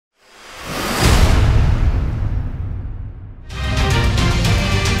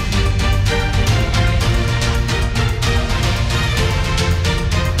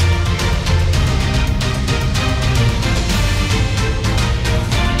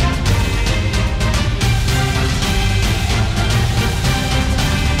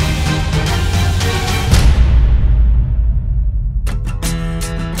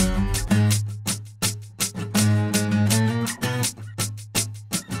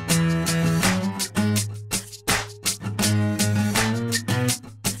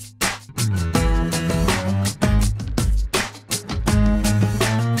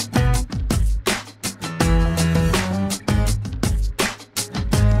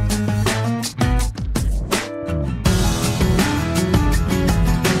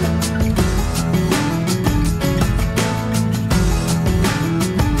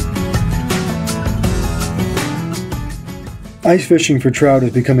Ice fishing for trout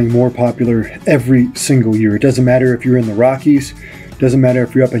is becoming more popular every single year. It doesn't matter if you're in the Rockies, doesn't matter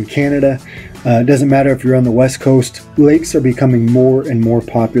if you're up in Canada, it doesn't matter if you're on the West Coast. Lakes are becoming more and more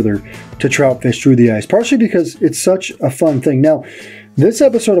popular to trout fish through the ice, partially because it's such a fun thing. Now, this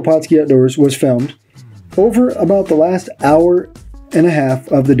episode of Pautzke Outdoors was filmed over about the last hour and a half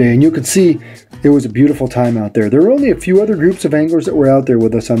of the day, and you could see it was a beautiful time out there. There were only a few other groups of anglers that were out there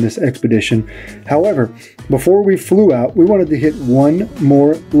with us on this expedition. However, before we flew out, we wanted to hit one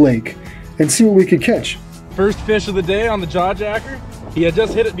more lake and see what we could catch. First fish of the day on the jawjacker. He had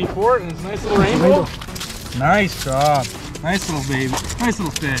just hit it before, and it's a nice little rainbow. Nice job. Nice little baby. Nice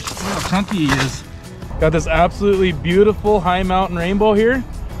little fish. Look how chunky he is. Got this absolutely beautiful high mountain rainbow here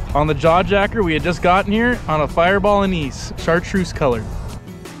on the jawjacker we had just gotten here on a fireball anise, chartreuse color.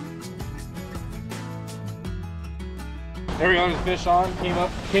 There we go, his fish on,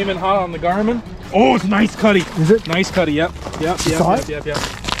 came in hot on the Garmin. Oh, it's a nice cutty. Is it? Nice cutty, yep. Yep.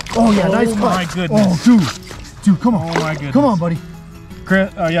 Oh yeah, nice cut. Oh my goodness. Oh dude, come on. Oh my goodness. Come on, buddy.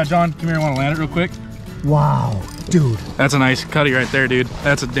 Chris, yeah, John, come here, I want to land it real quick. Wow, dude. That's a nice cutty right there, dude.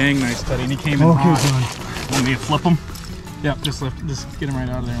 That's a dang nice cutty, and he came in hot. John. Want me to flip him? Yep, just get him right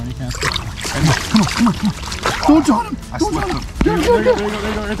out of there when you can. Come on. Don't John him. I slipped him. There you go,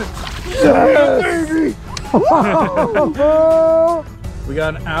 right there. Yes, baby. We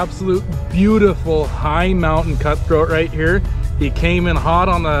got an absolute beautiful high mountain cutthroat right here. He came in hot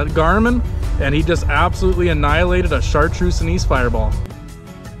on the Garmin, and he just absolutely annihilated a chartreuse anise fireball.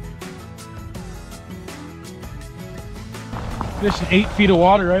 Fishing 8 feet of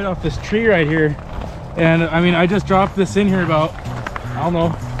water right off this tree right here. And I mean, I just dropped this in here about, I don't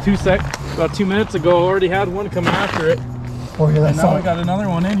know, about 2 minutes ago. Already had one come after it. Oh yeah, that's and now I got another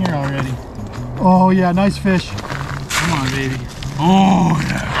one in here already. Oh yeah, nice fish. Come on, baby. Oh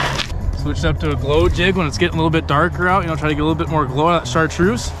yeah. Switched up to a glow jig when it's getting a little bit darker out. You know, try to get a little bit more glow out of that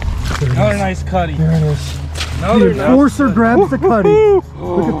chartreuse. Another nice cutty. There it is. Another nice forcer grabs the cutty.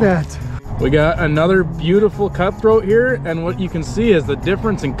 Look at that. We got another beautiful cutthroat here, and what you can see is the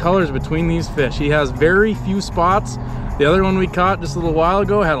difference in colors between these fish. He has very few spots. The other one we caught just a little while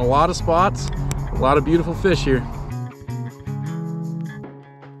ago had a lot of spots. A lot of beautiful fish here.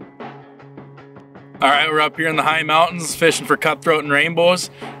 All right, we're up here in the high mountains fishing for cutthroat and rainbows,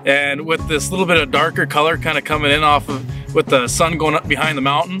 and with this little bit of darker color kind of coming in off of, with the sun going up behind the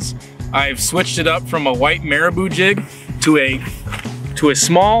mountains, I've switched it up from a white marabou jig to a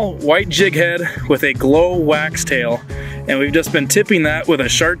small white jig head with a glow wax tail, and we've just been tipping that with a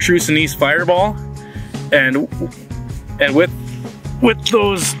chartreuse anise fireball, and with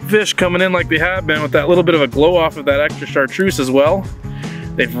those fish coming in like they have been with that little bit of a glow off of that extra chartreuse as well,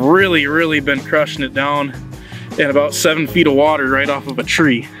 they've really been crushing it down in about 7 feet of water right off of a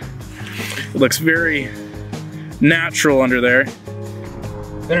tree. It looks very natural under there.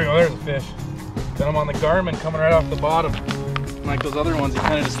 There we go, there's a fish. Got him on the Garmin coming right off the bottom. Like those other ones, he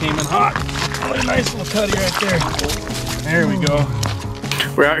kind of just came in hot. What a nice little cutty right there. There we go.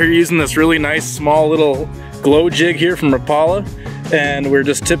 We're out here using this really nice small little glow jig here from Rapala, and we're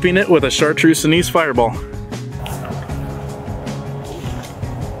just tipping it with a chartreuse anise fireball.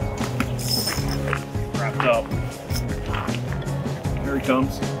 Wrapped up. Here he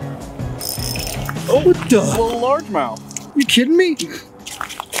comes. Oh, what the? A little largemouth. You kidding me?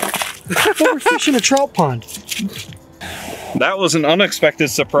 I thought we're fishing a trout pond. That was an unexpected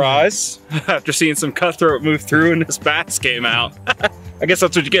surprise after seeing some cutthroat move through and this bass came out. I guess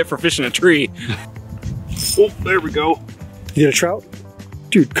that's what you get for fishing a tree. Oh, there we go. You get a trout?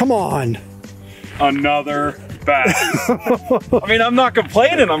 Dude, come on. Another bass. I mean, I'm not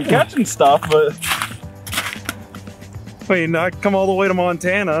complaining, I'm catching stuff, but I mean, I come all the way to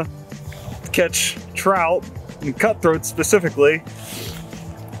Montana to catch trout and cutthroat specifically.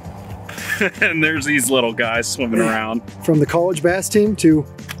 And there's these little guys swimming around. From the college bass team to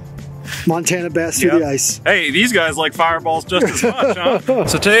Montana bass through the ice. Hey, these guys like fireballs just as much, huh?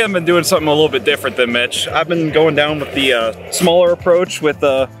 So today I've been doing something a little bit different than Mitch. I've been going down with the smaller approach with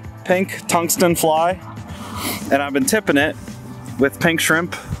the pink tungsten fly. And I've been tipping it with pink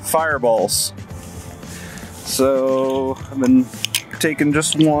shrimp fireballs. So I've been taking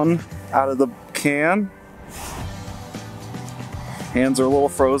just one out of the can. Hands are a little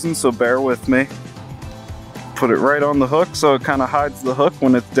frozen, so bear with me. Put it right on the hook so it kind of hides the hook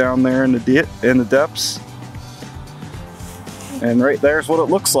when it's down there in the depths. And right there's what it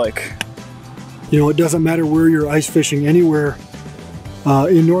looks like. You know, it doesn't matter where you're ice fishing anywhere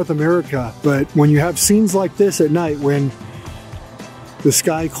in North America, but when you have scenes like this at night when the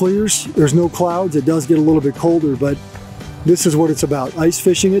sky clears, there's no clouds, it does get a little bit colder, but this is what it's about. Ice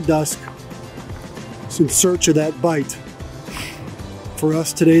fishing at dusk in search of that bite. for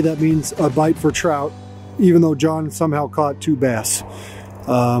us today, that means a bite for trout, even though John somehow caught 2 bass.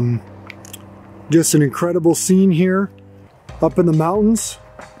 Just an incredible scene here up in the mountains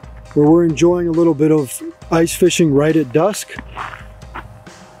where we're enjoying a little bit of ice fishing right at dusk.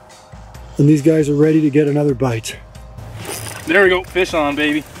 And these guys are ready to get another bite. There we go, fish on,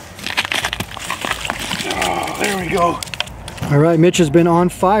 baby. Oh, there we go. All right, Mitch has been on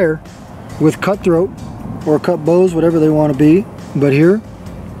fire with cutthroat or cut bows, whatever they want to be. But here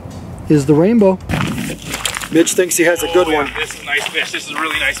is the rainbow. Mitch thinks he has a good one. This is a nice fish. This is a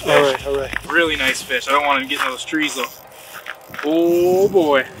really nice fish. All right, all right. Really nice fish. I don't want him getting those trees though. Oh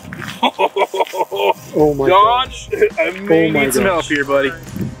boy. Oh my gosh. I may need some help here, buddy.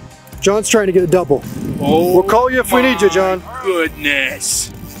 John's trying to get a double. Oh, we'll call you if we need you, John.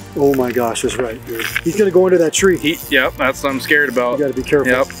 Goodness. Oh my gosh, that's right, dude. He's gonna go into that tree. Yep, that's what I'm scared about. You gotta be careful.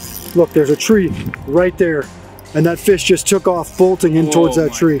 Yep. Look, there's a tree right there. And that fish just took off bolting in towards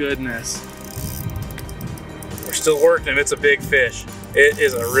that tree. Oh my goodness. We're still working. It's a big fish. It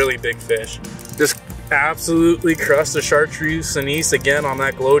is a really big fish. Just absolutely crushed the chartreuse anise again on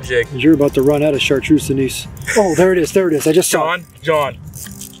that glow jig. You're about to run out of chartreuse anise. Oh, there it is. There it is. I just saw it. John.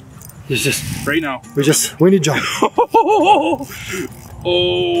 He's just right now. We need John.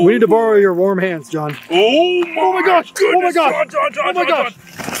 Oh, we need to borrow your warm hands, John. Oh my gosh. Goodness. Oh my gosh. John. Oh my gosh.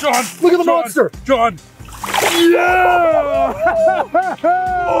 John. Look at the monster. John. Yeah!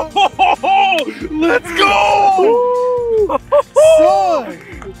 Let's go!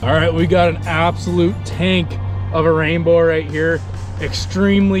 All right, we got an absolute tank of a rainbow right here.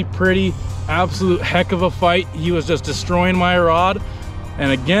 Extremely pretty, absolute heck of a fight. He was just destroying my rod.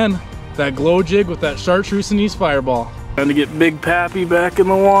 And again, that glow jig with that chartreuse anise fireball. Time to get Big Pappy back in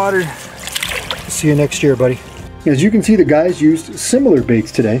the water. See you next year, buddy. As you can see, the guys used similar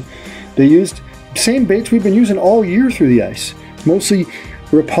baits today. They used same baits we've been using all year through the ice. Mostly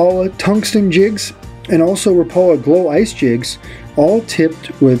Rapala tungsten jigs and also Rapala glow ice jigs, all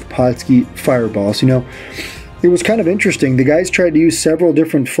tipped with Pautzke fireballs. You know, it was kind of interesting. The guys tried to use several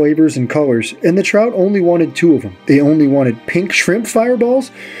different flavors and colors, and the trout only wanted 2 of them. They only wanted pink shrimp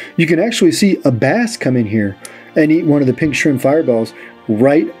fireballs. You can actually see a bass come in here and eat one of the pink shrimp fireballs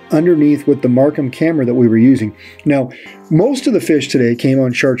right underneath with the Markham camera that we were using. Now, most of the fish today came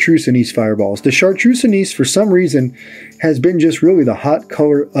on chartreuse anise fireballs. The chartreuse anise, for some reason, has been just really the hot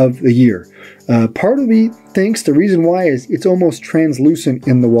color of the year. Part of me thinks the reason why is it's almost translucent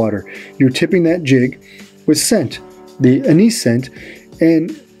in the water. You're tipping that jig with scent, the anise scent,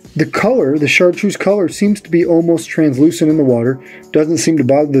 and the color, the chartreuse color, seems to be almost translucent in the water. Doesn't seem to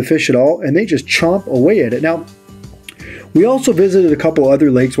bother the fish at all, and they just chomp away at it. Now, we also visited a couple other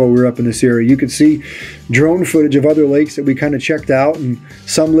lakes while we were up in this area. You could see drone footage of other lakes that we kind of checked out, and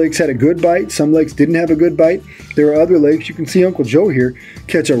some lakes had a good bite, some lakes didn't have a good bite. There are other lakes, you can see Uncle Joe here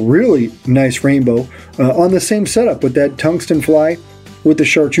catch a really nice rainbow on the same setup with that tungsten fly with the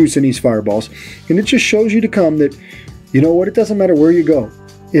chartreuse anise fireballs. And it just shows you to come that, you know what, it doesn't matter where you go.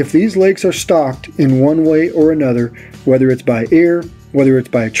 If these lakes are stocked in one way or another, whether it's by air, whether it's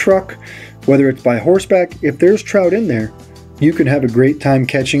by truck, whether it's by horseback, if there's trout in there, you can have a great time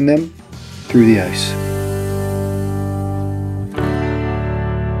catching them through the ice.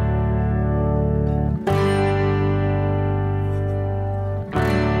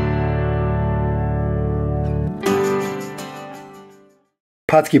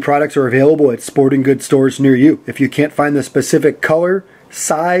 Pautzke products are available at sporting goods stores near you. If you can't find the specific color,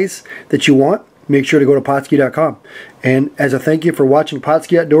 size that you want, make sure to go to Pautzke.com. And as a thank you for watching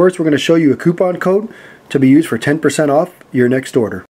Pautzke Outdoors, we're going to show you a coupon code to be used for 10% off your next order.